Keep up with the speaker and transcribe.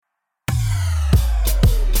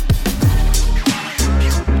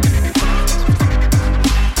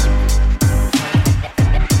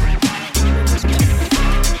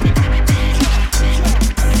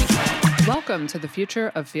to the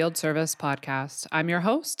Future of Field Service podcast. I'm your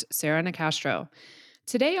host, Sarah Nicastro.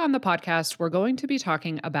 Today on the podcast, we're going to be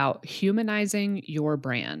talking about humanizing your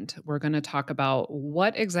brand. We're going to talk about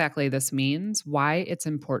what exactly this means, why it's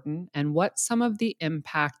important, and what some of the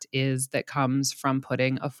impact is that comes from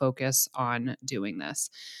putting a focus on doing this.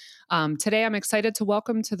 Today, I'm excited to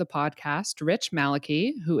welcome to the podcast Rich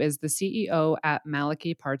Malachy, who is the CEO at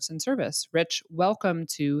Malachy Parts and Service. Rich, welcome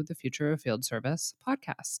to the Future of Field Service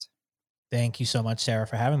podcast. Thank you so much, Sarah,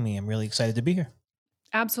 for having me. I'm really excited to be here.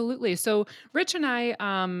 Absolutely. So Rich and I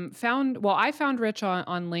I found Rich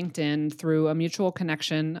on LinkedIn through a mutual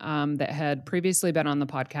connection that had previously been on the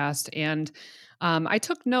podcast. And I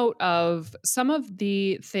took note of some of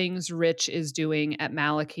the things Rich is doing at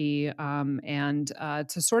Malachy and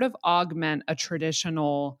to sort of augment a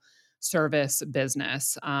traditional service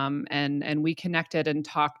business. And we connected and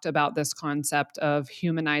talked about this concept of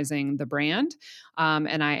humanizing the brand.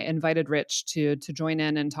 And I invited Rich to join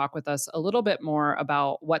in and talk with us a little bit more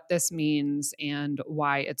about what this means and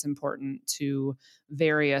why it's important to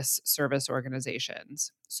various service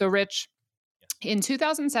organizations. So, Rich, in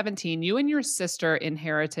 2017, you and your sister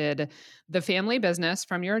inherited the family business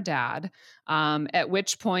from your dad, at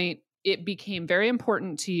which point it became very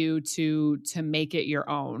important to you to make it your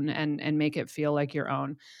own and make it feel like your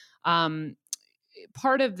own. Um,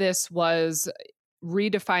 Part of this was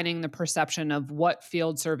redefining the perception of what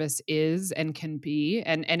field service is and can be.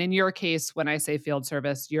 And in your case, when I say field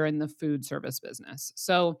service, you're in the food service business.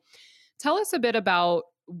 So tell us a bit about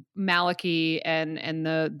Malachy and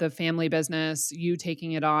the family business, you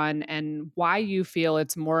taking it on, and why you feel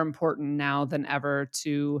it's more important now than ever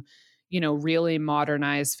to, really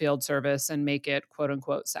modernize field service and make it quote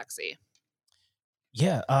unquote sexy.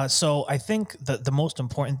 So I think the most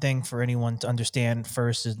important thing for anyone to understand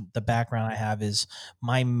first is the background I have is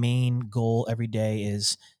my main goal every day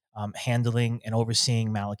is handling and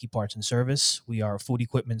overseeing Malachy Parts and Service. We are a food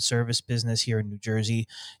equipment service business here in New Jersey,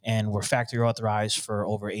 and we're factory authorized for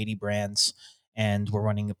over 80 brands. And we're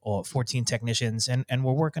running 14 technicians, and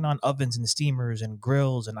we're working on ovens and steamers and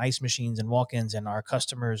grills and ice machines and walk-ins. And our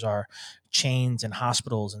customers are chains and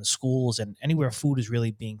hospitals and schools and anywhere food is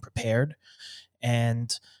really being prepared.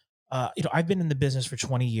 And I've been in the business for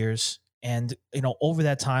 20 years, and over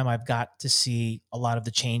that time, I've got to see a lot of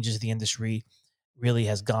the changes the industry really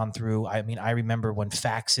has gone through. I mean, I remember when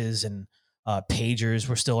faxes and pagers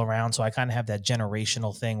were still around, so I kind of have that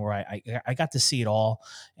generational thing where I got to see it all.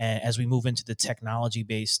 And as we move into the technology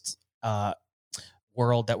based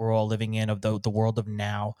world that we're all living in, of the world of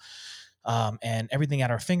now, and everything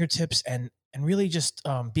at our fingertips, and really just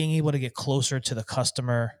being able to get closer to the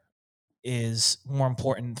customer is more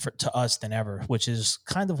important to us than ever, which is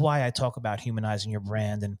kind of why I talk about humanizing your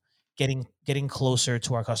brand and getting closer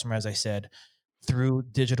to our customer, as I said, through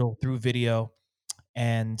digital, through video,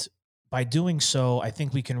 and by doing so, I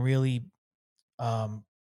think we can really um,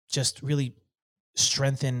 just really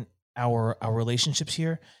strengthen our relationships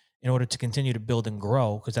here in order to continue to build and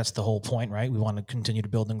grow, because that's the whole point, right? We want to continue to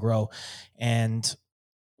build and grow. And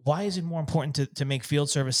why is it more important to make field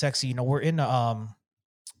service sexy? We're in a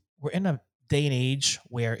day and age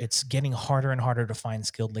where it's getting harder and harder to find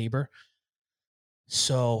skilled labor.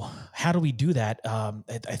 So, how do we do that?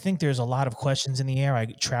 I think there's a lot of questions in the air. I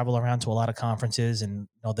travel around to a lot of conferences, and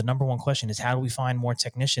the number one question is how do we find more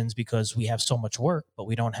technicians because we have so much work, but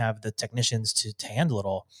we don't have the technicians to handle it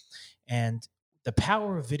all. And the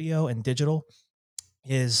power of video and digital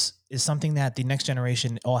is something that the next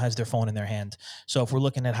generation all has their phone in their hand. So if we're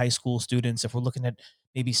looking at high school students, if we're looking at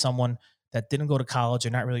maybe someone that didn't go to college,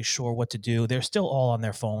 they're not really sure what to do, they're still all on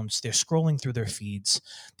their phones. They're scrolling through their feeds.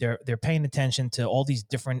 They're paying attention to all these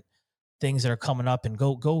different things that are coming up, and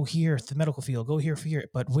go here to the medical field, go here for here.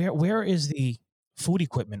 But where is the food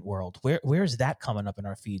equipment world? Where is that coming up in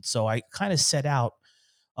our feed? So I kind of set out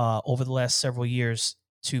over the last several years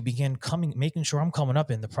to begin making sure I'm coming up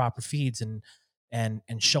in the proper feeds and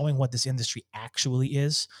showing what this industry actually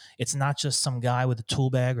is. It's not just some guy with a tool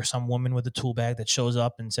bag or some woman with a tool bag that shows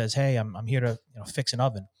up and says, "Hey, I'm here to fix an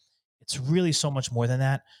oven." It's really so much more than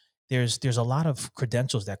that. There's a lot of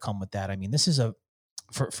credentials that come with that. I mean, this is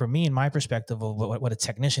for me, in my perspective of what a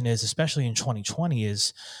technician is, especially in 2020,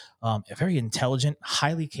 is a very intelligent,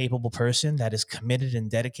 highly capable person that is committed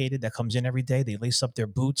and dedicated, that comes in every day. They lace up their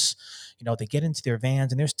boots, they get into their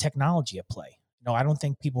vans, and there's technology at play. I don't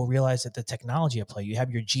think people realize that the technology at play. You have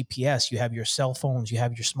your GPS, you have your cell phones, you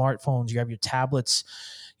have your smartphones, you have your tablets.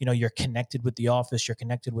 You're connected with the office, you're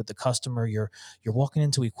connected with the customer. You're walking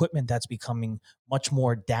into equipment that's becoming much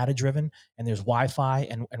more data driven, and there's Wi-Fi,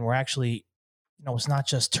 and we're actually, it's not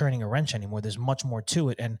just turning a wrench anymore. There's much more to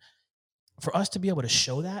it, and for us to be able to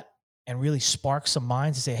show that and really spark some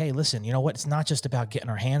minds and say, hey, listen, you know what? It's not just about getting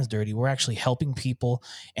our hands dirty. We're actually helping people,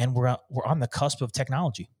 and we're on the cusp of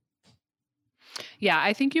technology. Yeah,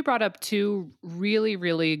 I think you brought up two really,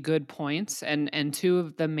 really good points, and two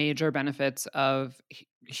of the major benefits of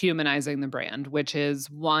humanizing the brand, which is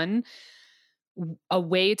one, a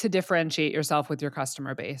way to differentiate yourself with your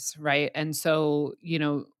customer base, right? And so,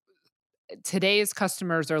 today's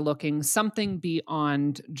customers are looking something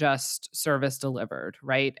beyond just service delivered,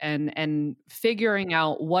 right? And figuring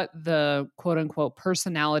out what the quote unquote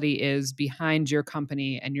personality is behind your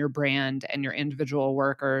company and your brand and your individual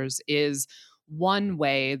workers is one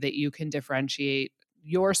way that you can differentiate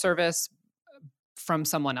your service from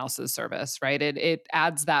someone else's service, right? It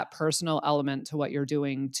adds that personal element to what you're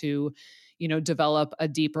doing to, develop a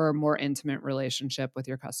deeper, more intimate relationship with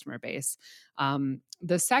your customer base.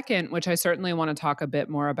 The second, which I certainly want to talk a bit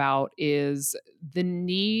more about, is the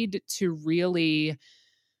need to really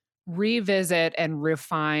revisit and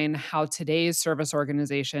refine how today's service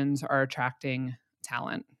organizations are attracting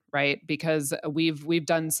talent, right? Because we've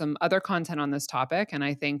done some other content on this topic, and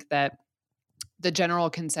I think that the general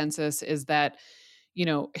consensus is that,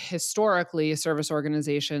 historically, service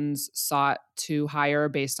organizations sought to hire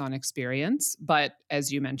based on experience. But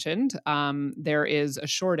as you mentioned, there is a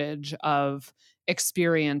shortage of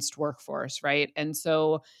experienced workforce, right? And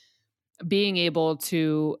so being able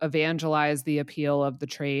to evangelize the appeal of the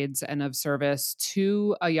trades and of service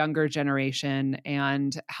to a younger generation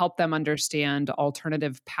and help them understand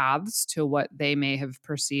alternative paths to what they may have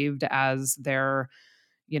perceived as their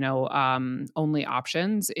only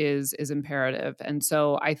options is imperative. And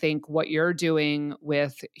so I think what you're doing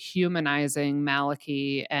with humanizing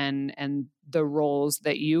Malachi and the roles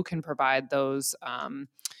that you can provide those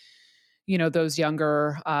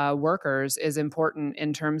younger workers is important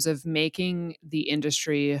in terms of making the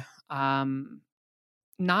industry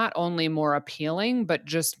not only more appealing, but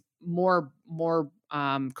just more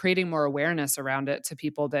creating more awareness around it to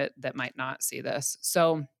people that might not see this.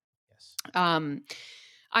 So Yes. um,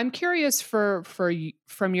 I'm curious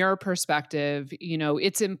from your perspective,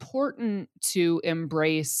 it's important to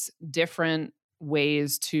embrace different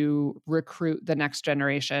ways to recruit the next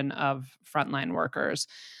generation of frontline workers.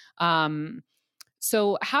 Um,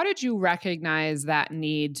 so how did you recognize that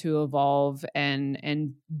need to evolve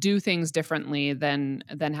and do things differently than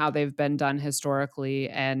how they've been done historically,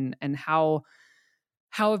 and how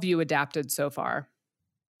have you adapted so far?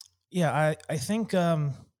 Yeah, I think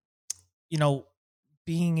you know,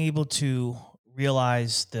 being able to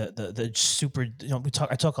realize the super,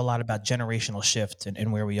 I talk a lot about generational shift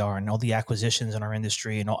and where we are and all the acquisitions in our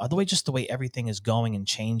industry and all the way, just the way everything is going and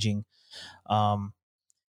changing. Um,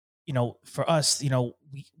 for us,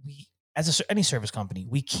 we as any service company,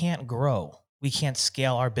 we can't grow. We can't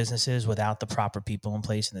scale our businesses without the proper people in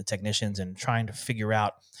place and the technicians, and trying to figure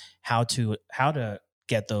out how to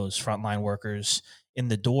get those frontline workers in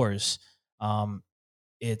the doors. Um,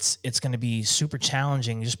 it's going to be super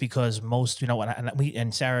challenging just because most,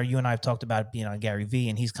 and Sarah, you and I have talked about being on Gary Vee,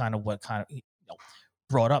 and he's kind of what kind of,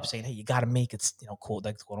 brought up saying, hey, you got to make it, quote,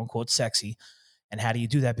 like, quote unquote sexy. And how do you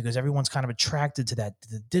do that? Because everyone's kind of attracted to that, to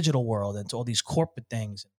the digital world and to all these corporate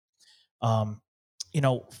things. Um, you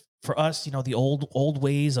know, for us, the old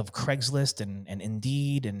ways of Craigslist and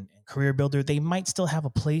Indeed and Career Builder, they might still have a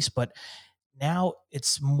place, but now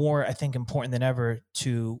it's more, I think, important than ever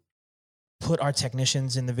to put our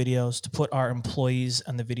technicians in the videos, to put our employees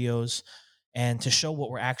on the videos, and to show what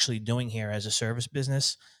we're actually doing here as a service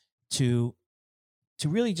business, to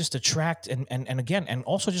really just attract and again, and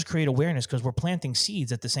also just create awareness, because we're planting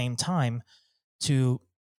seeds at the same time to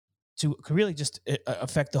really just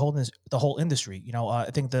affect the whole industry. I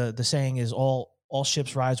think the saying is all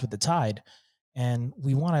ships rise with the tide, and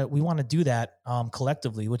we want to do that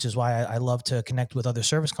collectively, which is why I love to connect with other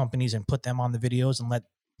service companies and put them on the videos and let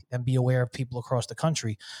them be aware of people across the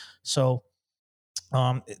country. So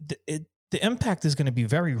the impact is going to be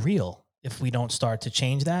very real if we don't start to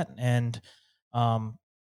change that. And um,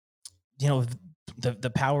 you know the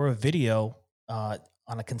power of video on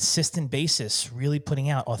a consistent basis, really putting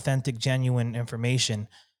out authentic, genuine information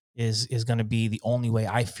is going to be the only way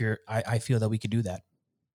I feel that we could do that.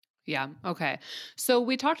 Yeah. Okay. So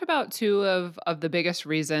we talked about two of the biggest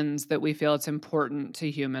reasons that we feel it's important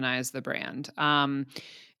to humanize the brand.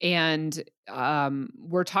 And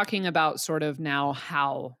we're talking about sort of now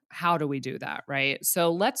how do we do that, right?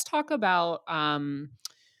 So let's talk about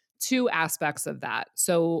two aspects of that.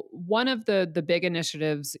 So one of the big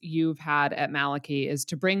initiatives you've had at Malachi is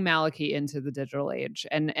to bring Malachi into the digital age,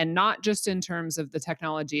 and not just in terms of the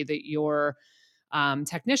technology that you're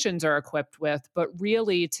technicians are equipped with, but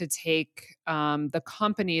really to take the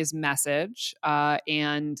company's message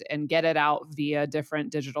and get it out via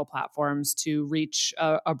different digital platforms to reach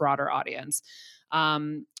a broader audience.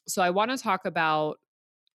 So I want to talk about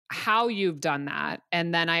how you've done that,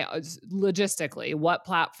 and then logistically what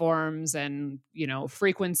platforms and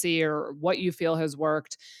frequency or what you feel has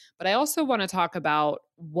worked. But I also want to talk about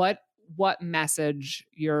what message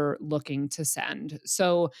you're looking to send.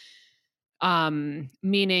 So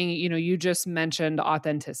meaning, you just mentioned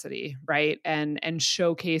authenticity, right? And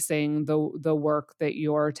showcasing the work that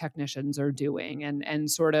your technicians are doing,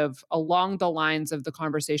 and sort of along the lines of the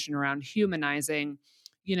conversation around humanizing,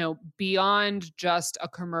 beyond just a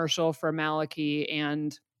commercial for Malachi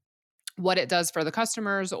and what it does for the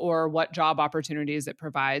customers or what job opportunities it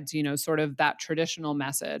provides, sort of that traditional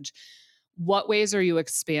message. What ways are you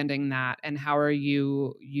expanding that, and how are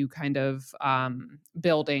you kind of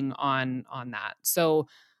building on that? So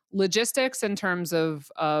logistics in terms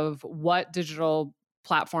of what digital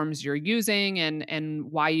platforms you're using and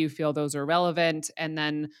why you feel those are relevant, and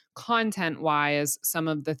then content wise some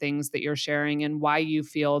of the things that you're sharing and why you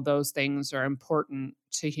feel those things are important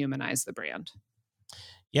to humanize the brand.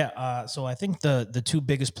 Yeah, so I think the two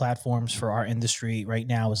biggest platforms for our industry right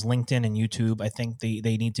now is LinkedIn and YouTube. I think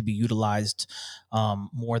they need to be utilized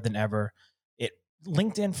more than ever. It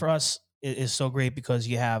LinkedIn for us is so great because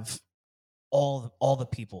you have all the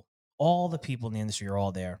people in the industry are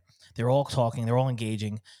all there. They're all talking, they're all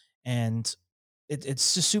engaging, and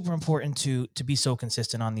it's just super important to be so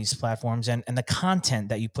consistent on these platforms. And the content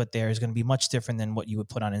that you put there is going to be much different than what you would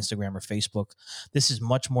put on Instagram or Facebook. This is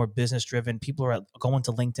much more business driven. People are going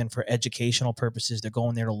to LinkedIn for educational purposes. They're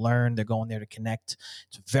going there to learn. They're going there to connect.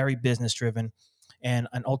 It's very business driven. And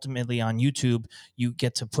ultimately on YouTube, you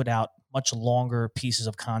get to put out much longer pieces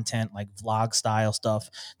of content like vlog style stuff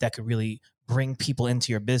that could really bring people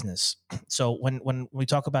into your business. So when we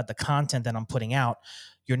talk about the content that I'm putting out,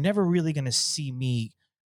 you're never really going to see me,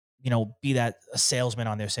 be that a salesman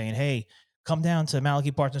on there saying, "Hey, come down to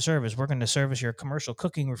Malachi Parts and Service. We're going to service your commercial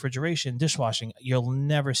cooking, refrigeration, dishwashing." You'll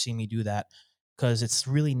never see me do that because it's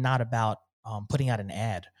really not about putting out an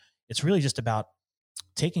ad. It's really just about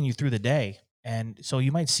taking you through the day. And so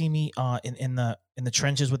you might see me in the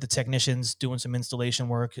trenches with the technicians doing some installation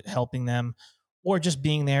work, helping them, or just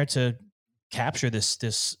being there to capture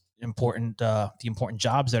this important the important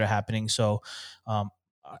jobs that are happening. So um,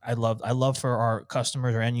 I love for our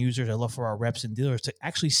customers or end users. I love for our reps and dealers to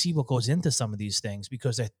actually see what goes into some of these things,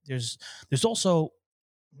 because there's also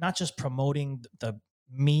not just promoting the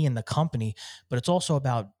me and the company, but it's also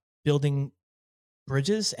about building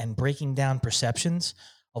bridges and breaking down perceptions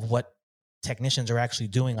of what technicians are actually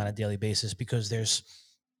doing on a daily basis, because there's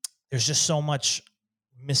just so much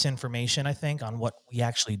misinformation, I think, on what we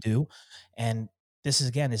actually do. And this is,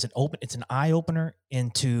 again, it's an eye opener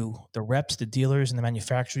into the reps, the dealers, and the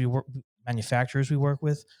manufacturers we work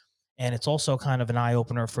with. And it's also kind of an eye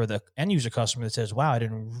opener for the end user customer that says, "Wow, I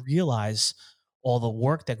didn't realize all the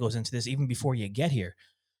work that goes into this even before you get here."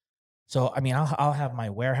 So, I mean, I'll have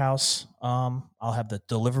my warehouse. I'll have the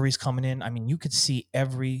deliveries coming in. I mean, you could see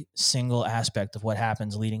every single aspect of what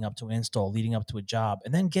happens leading up to an install, leading up to a job,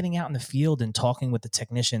 and then getting out in the field and talking with the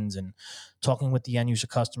technicians and talking with the end user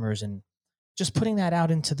customers, and just putting that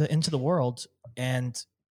out into the world, and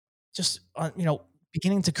just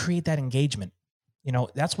beginning to create that engagement.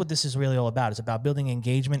 That's what this is really all about. It's about building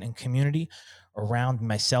engagement and community around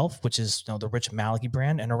myself, which is the Rich Malachi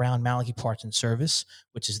brand, and around Malachi Parts and Service,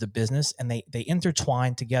 which is the business. And they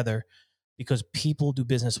intertwine together because people do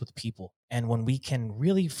business with people. And when we can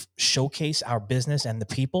really showcase our business and the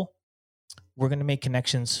people, we're going to make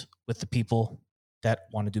connections with the people that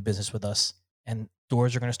want to do business with us, and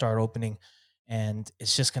doors are going to start opening. And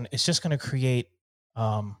it's just going to create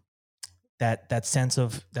um, that sense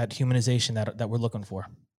of that humanization that we're looking for.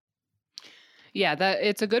 Yeah, that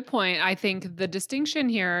it's a good point. I think the distinction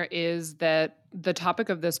here is that the topic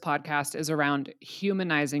of this podcast is around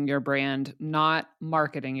humanizing your brand, not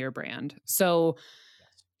marketing your brand. So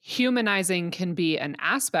Yes. humanizing can be an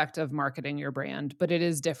aspect of marketing your brand, but it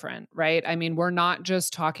is different, right? I mean, we're not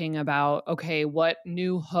just talking about, okay, what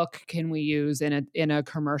new hook can we use in a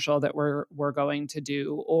commercial that we're going to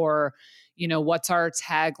do, or what's our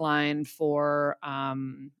tagline for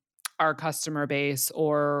our customer base,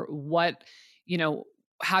 or what you know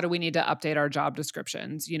how do we need to update our job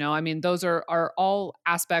descriptions. I mean, those are all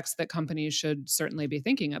aspects that companies should certainly be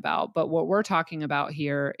thinking about, but what we're talking about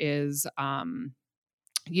here is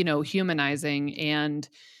humanizing and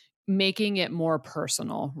making it more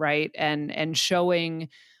personal, right? And showing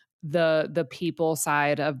the people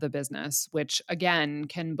side of the business, which again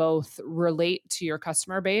can both relate to your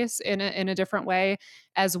customer base in a different way,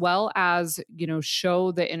 as well as,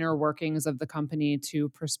 show the inner workings of the company to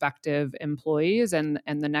prospective employees and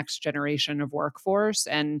the next generation of workforce,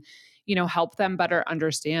 and help them better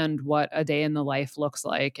understand what a day in the life looks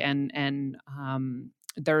like. And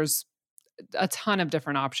there's a ton of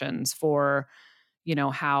different options for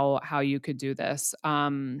how you could do this.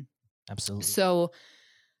 Absolutely.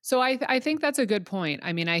 So I think that's a good point.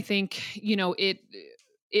 I mean, I think,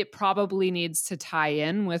 it probably needs to tie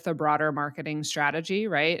in with a broader marketing strategy,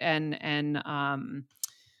 right? And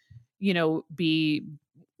be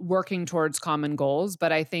working towards common goals,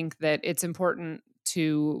 but I think that it's important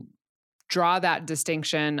to draw that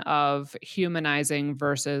distinction of humanizing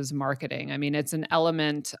versus marketing. I mean, it's an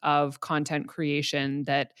element of content creation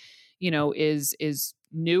that, is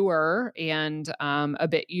newer and a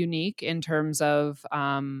bit unique in terms of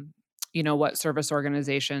what service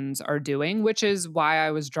organizations are doing, which is why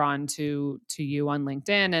I was drawn to you on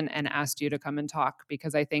LinkedIn and asked you to come and talk,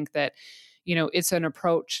 because I think that it's an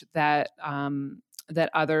approach that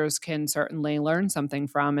others can certainly learn something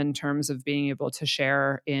from in terms of being able to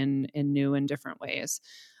share in new and different ways.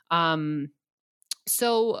 Um,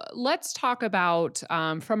 so let's talk about,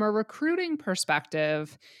 from a recruiting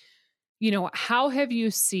perspective, how have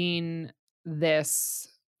you seen this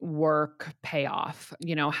work pay off?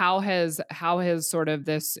 How has sort of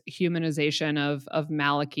this humanization of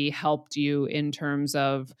Malachi helped you in terms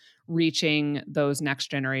of reaching those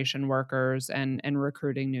next generation workers and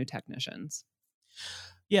recruiting new technicians?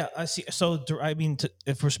 Yeah, I see. So, I mean,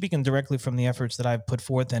 if we're speaking directly from the efforts that I've put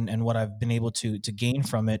forth and what I've been able to gain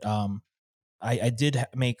from it, I did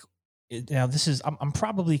make now this is I'm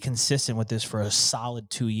probably consistent with this for a solid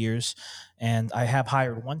 2 years, and I have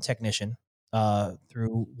hired one technician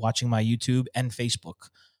through watching my YouTube and Facebook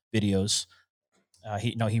videos.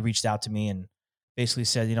 He reached out to me and basically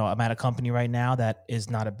said, I'm at a company right now that is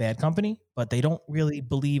not a bad company, but they don't really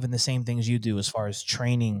believe in the same things you do as far as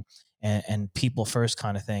training and people first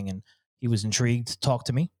kind of thing. And he was intrigued to talk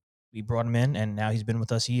to me. We brought him in, and now he's been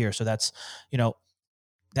with us a year. So you know,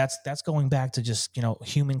 that's going back to just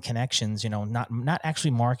human connections. Not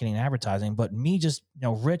actually marketing and advertising, but me just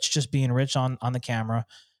Rich just being Rich on the camera,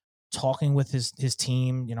 talking with his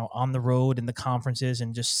team, on the road in the conferences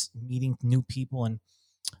and just meeting new people. And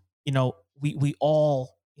we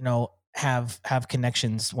all have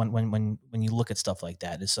connections when you look at stuff like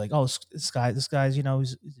that. It's like, oh, this guy's he's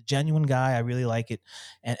a genuine guy. I really like it,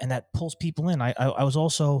 and that pulls people in. I was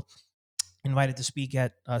also invited to speak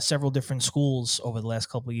at several different schools over the last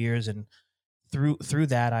couple of years, and through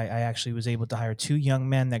that, I actually was able to hire two young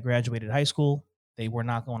men that graduated high school. They were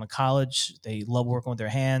not going to college. They love working with their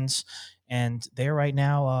hands, and they're right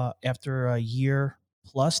now, after a year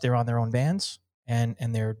plus, they're on their own bands, and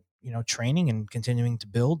they're training and continuing to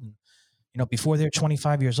build. And before they're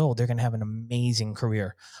 25 years old, they're going to have an amazing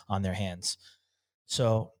career on their hands.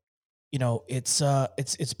 So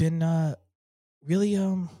it's been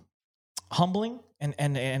really humbling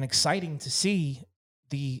and exciting to see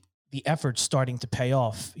the the efforts starting to pay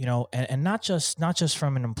off, and not just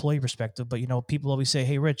from an employee perspective, but people always say,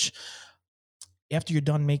 "Hey, Rich, after you're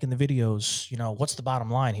done making the videos, what's the bottom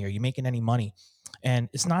line here? Are you making any money?" And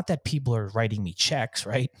it's not that people are writing me checks,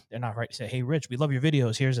 right? They're not writing say, "Hey, Rich, we love your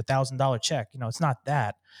videos. Here's $1,000 check." It's not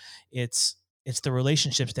that. It's it's the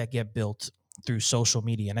relationships that get built through social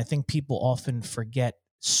media, and I think people often forget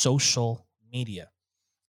social media.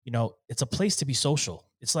 It's a place to be social.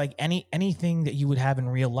 It's like anything that you would have in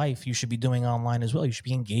real life, you should be doing online as well. You should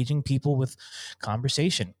be engaging people with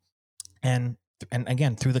conversation. And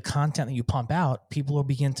again, through the content that you pump out, people will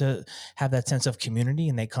begin to have that sense of community,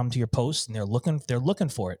 and they come to your posts and they're looking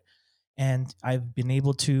for it. And I've been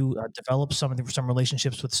able to develop some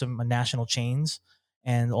relationships with some national chains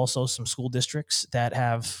and also some school districts that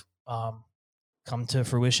have come to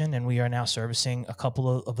fruition, and we are now servicing a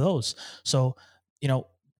couple of those. So, you know,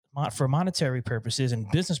 for monetary purposes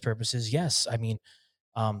and business purposes, yes, I mean,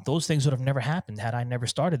 those things would have never happened had I never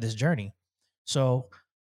started this journey. So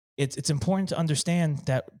it's important to understand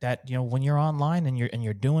that when you're online and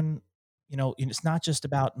you're doing, it's not just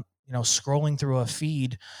about scrolling through a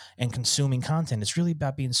feed and consuming content. It's really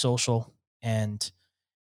about being social and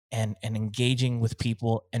engaging with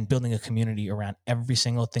people and building a community around every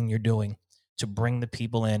single thing you're doing to bring the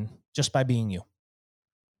people in just by being you.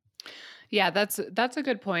 Yeah, that's a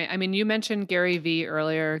good point. I mean, you mentioned Gary V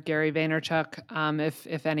earlier, Gary Vaynerchuk.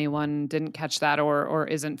 If anyone didn't catch that or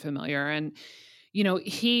isn't familiar, and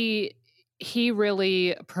he he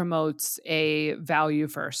really promotes a value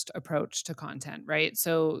first approach to content, right?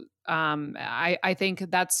 So I think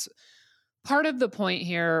that's part of the point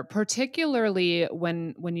here, particularly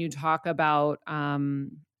when you talk about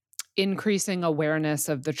increasing awareness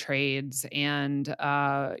of the trades and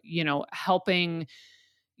helping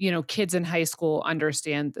kids in high school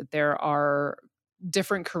understand that there are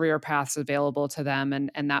different career paths available to them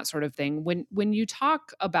and that sort of thing. When you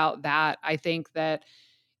talk about that, I think that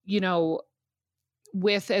you know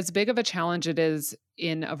with as big of a challenge it is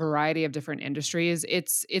in a variety of different industries,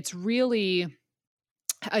 it's really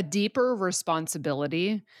a deeper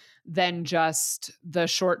responsibility than just the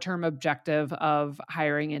short-term objective of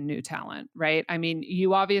hiring in new talent, right? I mean,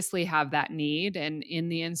 you obviously have that need, and in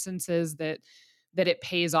the instances that it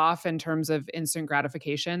pays off in terms of instant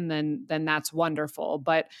gratification, then that's wonderful.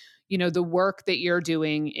 But the work that you're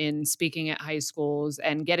doing in speaking at high schools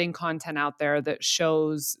and getting content out there that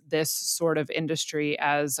shows this sort of industry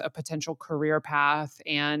as a potential career path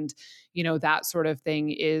and that sort of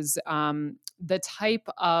thing is the type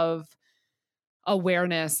of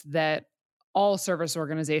awareness that all service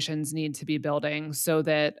organizations need to be building so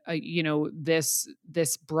that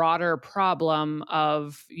this broader problem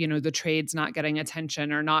of the trades not getting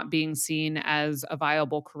attention or not being seen as a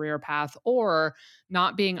viable career path or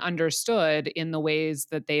not being understood in the ways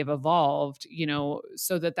that they've evolved,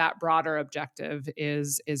 so that broader objective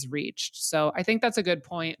is reached. So I think that's a good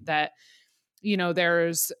point that you know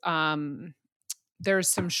there's there's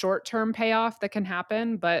some short-term payoff that can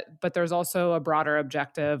happen, but there's also a broader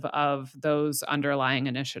objective of those underlying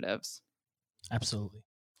initiatives. Absolutely.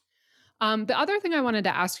 The other thing I wanted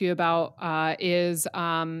to ask you about is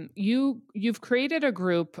you've created a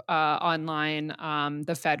group online,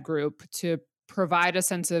 the Fed group, to provide a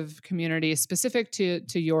sense of community specific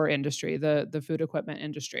to your industry, the food equipment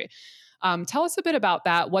industry. Tell us a bit about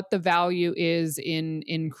that. What the value is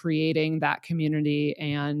in creating that community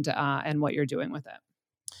and what you're doing with it.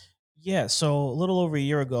 Yeah, so a little over a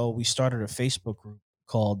year ago, we started a Facebook group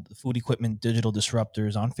called the Food Equipment Digital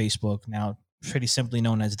Disruptors on Facebook, now pretty simply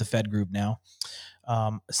known as the Fed Group now.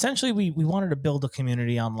 Essentially, we wanted to build a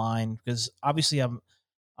community online because obviously I'm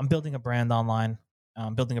building a brand online,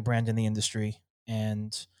 building a brand in the industry,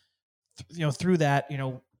 and through that,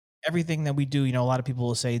 everything that we do, a lot of people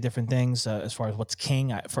will say different things as far as what's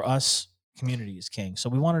king. For us, community is king. So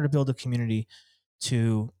we wanted to build a community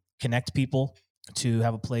to connect people, to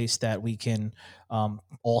have a place that we can,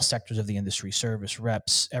 all sectors of the industry, service,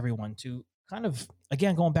 reps, everyone, to kind of,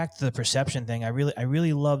 again, going back to the perception thing. I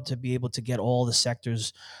really love to be able to get all the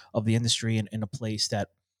sectors of the industry in a place that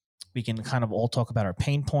we can kind of all talk about our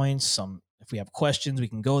pain points. If we have questions, we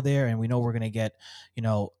can go there and we know we're going to get, you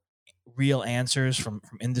know, real answers from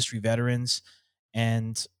industry veterans.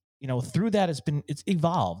 And through that, it's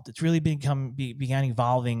evolved. It's really began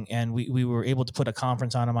evolving, and we were able to put a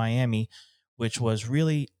conference on in Miami, which was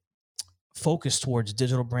really focused towards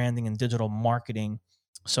digital branding and digital marketing,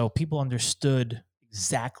 so people understood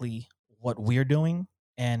exactly what we're doing,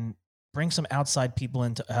 and bring some outside people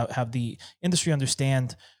in to have the industry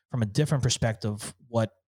understand from a different perspective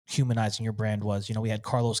what humanizing your brand was. We had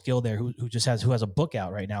Carlos Gill there, who has a book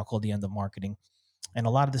out right now called The End of Marketing, and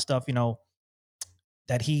a lot of the stuff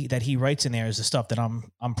that he writes in there is the stuff that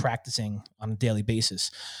I'm practicing on a daily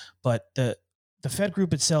basis. But the Fed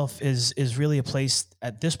Group itself is really a place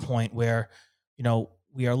at this point where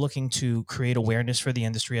we are looking to create awareness for the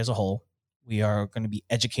industry as a whole. We are going to be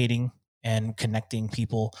educating and connecting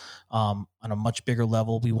people on a much bigger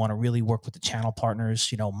level. We want to really work with the channel partners,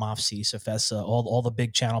 MOFSI, Cefesa, all the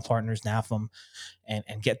big channel partners, NAFM,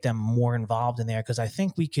 and get them more involved in there, because I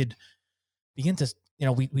think we could begin to,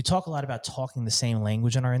 we talk a lot about talking the same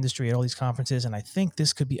language in our industry at all these conferences. And I think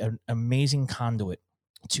this could be an amazing conduit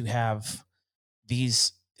to have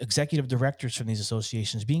these executive directors from these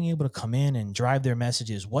associations being able to come in and drive their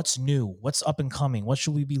messages. What's new? What's up and coming? What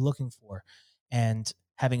should we be looking for? And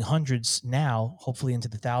having hundreds now, hopefully into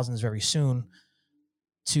the thousands very soon,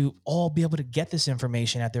 to all be able to get this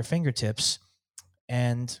information at their fingertips.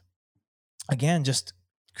 And again, just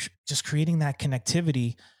creating that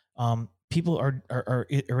connectivity. People are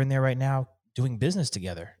in there right now doing business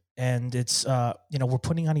together, and it's we're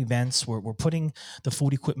putting on events. We're putting the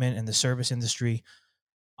food equipment and the service industry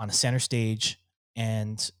on a center stage,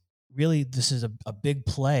 and really this is a big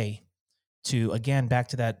play to, again, back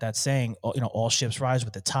to that saying, all ships rise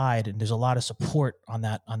with the tide. And there's a lot of support on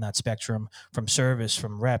that spectrum, from service,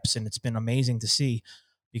 from reps, and it's been amazing to see,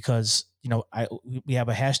 because we have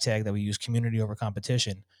a hashtag that we use, community over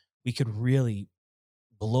competition. We could really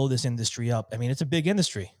blow this industry up. I mean, it's a big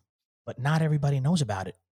industry, but not everybody knows about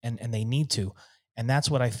it, and they need to. And that's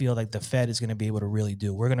what I feel like the Fed is going to be able to really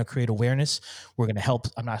do. We're going to create awareness. We're going to help.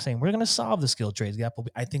 I'm not saying we're going to solve the skilled trades gap, but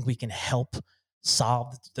I think we can help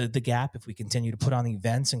solve the gap if we continue to put on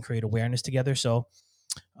events and create awareness together. So,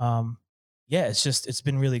 um, yeah, it's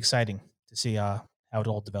been really exciting to see how it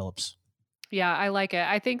all develops. Yeah, I like it.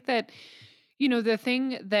 I think that the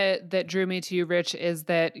thing that drew me to you, Rich, is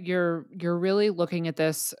that you're really looking at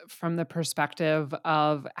this from the perspective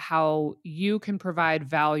of how you can provide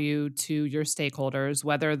value to your stakeholders,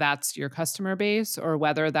 whether that's your customer base or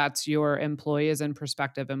whether that's your employees and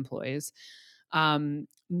prospective employees.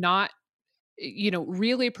 Not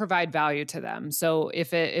really provide value to them. So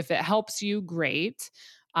if it helps you, great.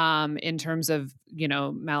 In terms of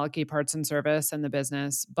Malachi Parts and Service and the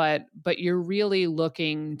business, but you're really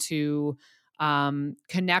looking to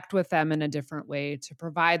connect with them in a different way, to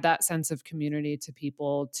provide that sense of community to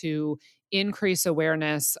people, to increase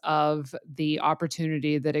awareness of the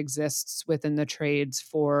opportunity that exists within the trades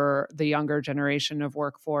for the younger generation of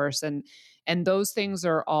workforce. And those things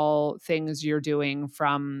are all things you're doing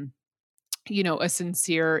from a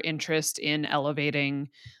sincere interest in elevating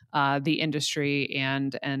the industry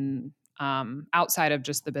and outside of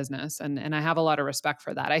just the business. And I have a lot of respect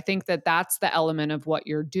for that. I think that that's the element of what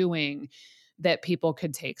you're doing that people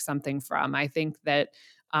could take something from. I think that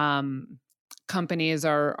companies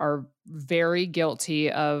are very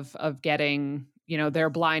guilty of getting their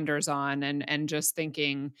blinders on and just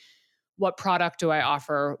thinking, what product do I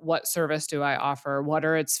offer? What service do I offer? What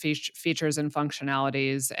are its features and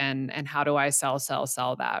functionalities? And how do I sell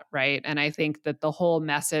that, right? And I think that the whole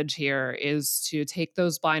message here is to take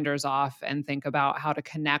those blinders off and think about how to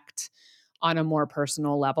connect on a more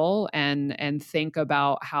personal level, and think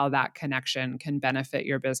about how that connection can benefit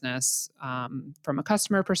your business, from a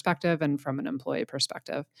customer perspective and from an employee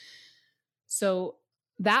perspective. So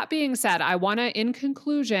that being said, I want to, in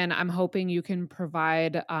conclusion, I'm hoping you can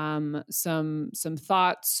provide some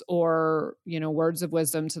thoughts or words of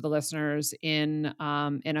wisdom to the listeners in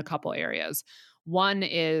a couple areas. One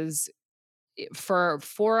is,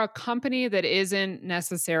 for a company that isn't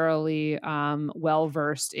necessarily well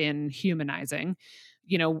versed in humanizing,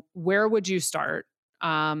 where would you start?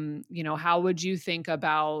 How would you think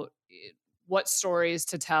about what stories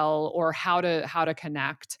to tell or how to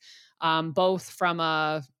connect, both from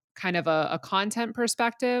a kind of a content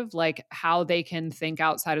perspective, like how they can think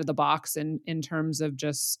outside of the box in terms of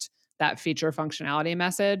just that feature functionality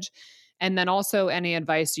message, and then also any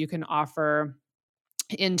advice you can offer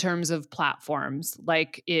in terms of platforms,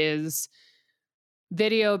 like, is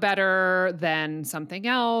video better than something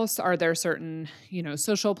else? Are there certain,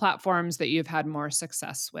 social platforms that you've had more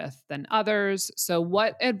success with than others? So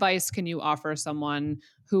what advice can you offer someone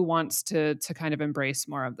who wants to kind of embrace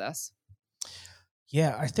more of this?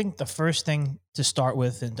 Yeah, I think the first thing to start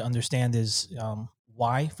with and to understand is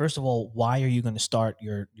why. First of all, why are you going to start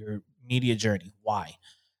your media journey? Why?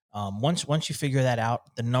 Once you figure that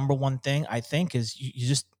out, the number one thing I think is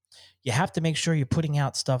you have to make sure you're putting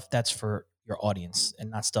out stuff that's for your audience and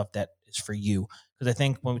not stuff that is for you. Because I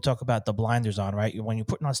think when we talk about the blinders on, right, when you're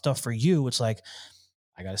putting on stuff for you, it's like,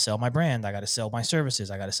 I got to sell my brand, I got to sell my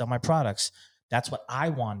services, I got to sell my products. That's what I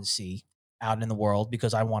want to see out in the world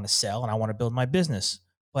because I want to sell and I want to build my business.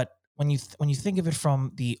 But when you think of it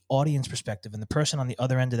from the audience perspective and the person on the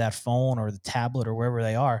other end of that phone or the tablet or wherever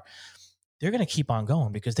they are, they're going to keep on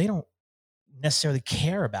going because they don't necessarily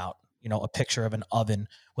care about a picture of an oven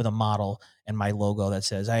with a model and my logo that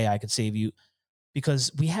says, hey, I could save you,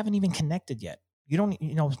 because we haven't even connected yet. You don't,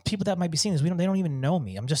 people that might be seeing this, they don't even know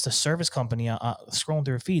me. I'm just a service company scrolling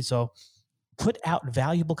through a feed. So put out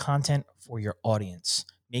valuable content for your audience,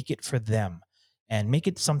 make it for them, and make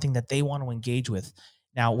it something that they want to engage with.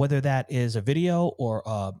 Now, whether that is a video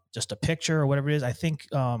or just a picture or whatever it is, I think,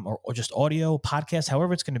 or just audio, podcast,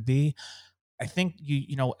 however it's going to be, I think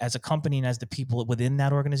as a company and as the people within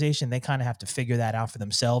that organization, they kind of have to figure that out for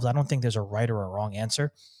themselves. I don't think there's a right or a wrong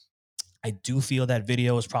answer. I do feel that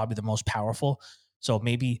video is probably the most powerful. So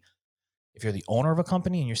maybe if you're the owner of a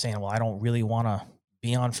company and you're saying, well, I don't really want to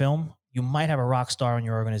be on film, you might have a rock star in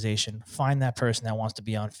your organization. Find that person that wants to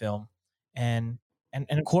be on film and and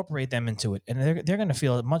incorporate them into it. And they're going to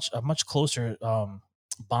feel a much closer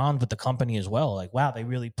bond with the company as well. Like, wow, they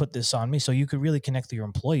really put this on me. So you could really connect to your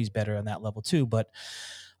employees better on that level too. But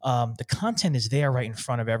the content is there right in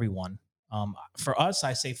front of everyone. For us,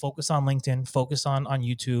 I say focus on LinkedIn, focus on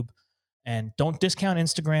YouTube, and don't discount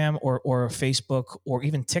Instagram or Facebook or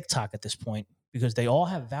even TikTok at this point because they all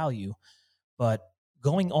have value. But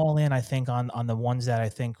going all in, I think on the ones that I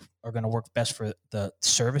think are going to work best for the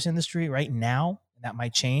service industry right now, that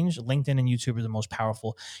might change. LinkedIn and YouTube are the most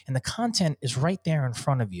powerful, and the content is right there in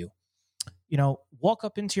front of you. walk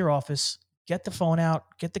up into your office, get the phone out,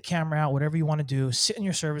 get the camera out, whatever you want to do, sit in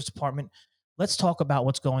your service department. Let's talk about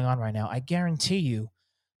what's going on right now. I guarantee you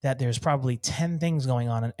that there's probably 10 things going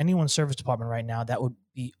on in anyone's service department right now that would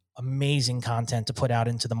be amazing content to put out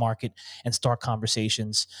into the market and start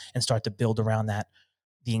conversations and start to build around that,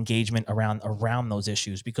 the engagement around those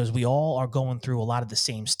issues, because we all are going through a lot of the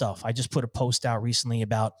same stuff. I just put a post out recently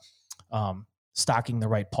about stocking the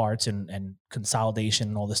right parts and consolidation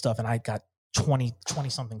and all this stuff, and I got 20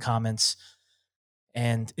 something comments.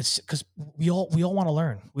 And it's because we all want to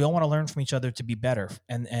learn. We all want to learn from each other to be better.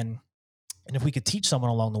 And if we could teach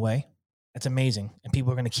someone along the way, it's amazing. And people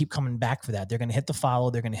are going to keep coming back for that. They're going to hit the follow,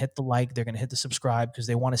 they're going to hit the like, they're going to hit the subscribe because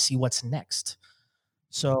they want to see what's next.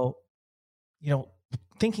 So, you know,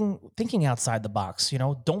 thinking outside the box,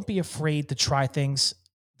 don't be afraid to try things.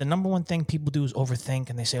 The number one thing people do is overthink,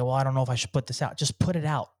 and they say, well, I don't know if I should put this out. Just put it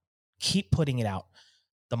out. Keep putting it out.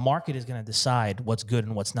 The market is going to decide what's good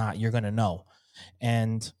and what's not. You're going to know.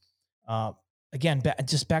 And again,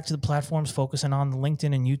 just back to the platforms, focusing on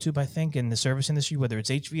LinkedIn and YouTube, I think, in the service industry, whether it's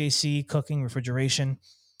HVAC, cooking, refrigeration,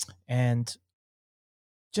 and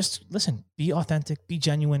just listen, be authentic, be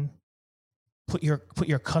genuine, put your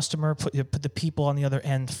customer, put the people on the other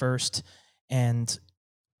end first. And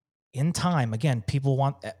in time, again,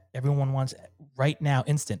 everyone wants right now,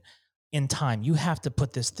 instant. In time, you have to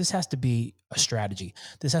put this has to be a strategy.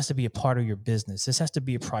 This has to be a part of your business. This has to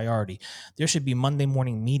be a priority. There should be Monday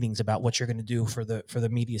morning meetings about what you're going to do for the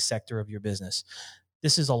media sector of your business.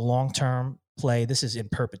 This is a long-term play. This is in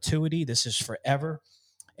perpetuity. This is forever.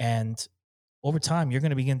 And over time, you're going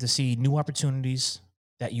to begin to see new opportunities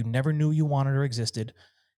that you never knew you wanted or existed.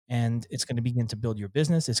 And it's going to begin to build your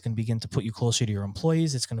business. It's going to begin to put you closer to your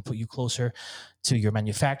employees. It's going to put you closer to your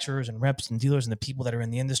manufacturers and reps and dealers and the people that are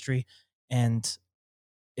in the industry. And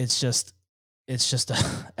it's just,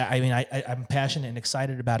 I'm passionate and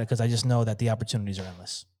excited about it because I just know that the opportunities are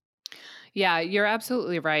endless. Yeah, you're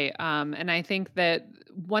absolutely right. And I think that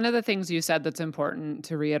one of the things you said that's important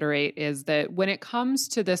to reiterate is that when it comes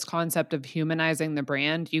to this concept of humanizing the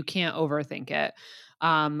brand, you can't overthink it.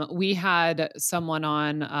 We had someone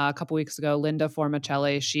on a couple weeks ago, Linda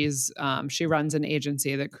Formicelli. She runs an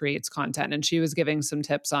agency that creates content, and she was giving some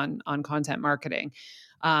tips on content marketing.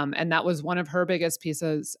 And that was one of her biggest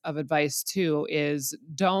pieces of advice too: is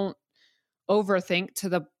don't overthink to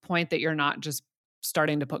the point that you're not just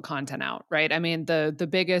starting to put content out, right? I mean, the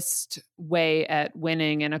biggest way at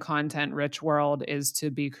winning in a content rich world is to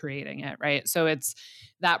be creating it, right? So it's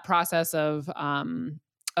that process of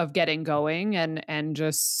getting going and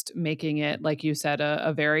just making it, like you said,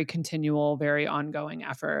 a very continual, very ongoing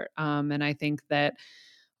effort. And I think that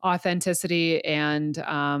authenticity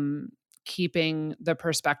and keeping the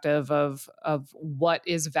perspective of what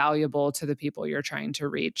is valuable to the people you're trying to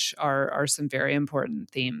reach are some very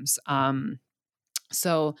important themes.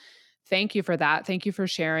 So thank you for that. Thank you for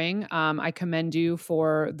sharing. I commend you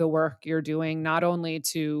for the work you're doing, not only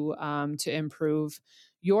to improve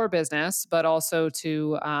your business, but also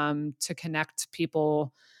to connect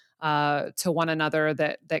people to one another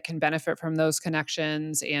that can benefit from those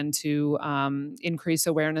connections, and to increase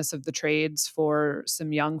awareness of the trades for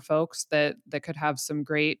some young folks that could have some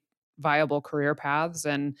great viable career paths,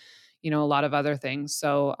 and a lot of other things.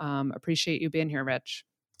 So appreciate you being here, Rich.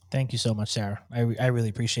 Thank you so much, Sarah. I really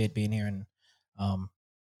appreciate being here, and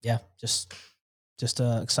yeah, just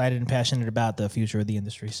excited and passionate about the future of the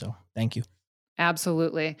industry. So thank you.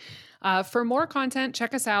 Absolutely. For more content,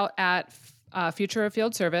 check us out at Future of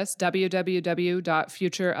Field Service,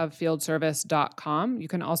 www.futureoffieldservice.com. You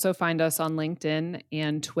can also find us on LinkedIn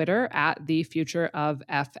and Twitter at The Future of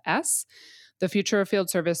FS. The Future of Field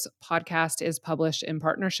Service podcast is published in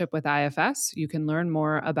partnership with IFS. You can learn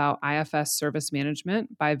more about IFS service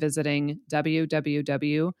management by visiting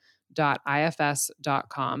www.ifs.com.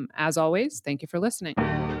 As always, thank you for listening.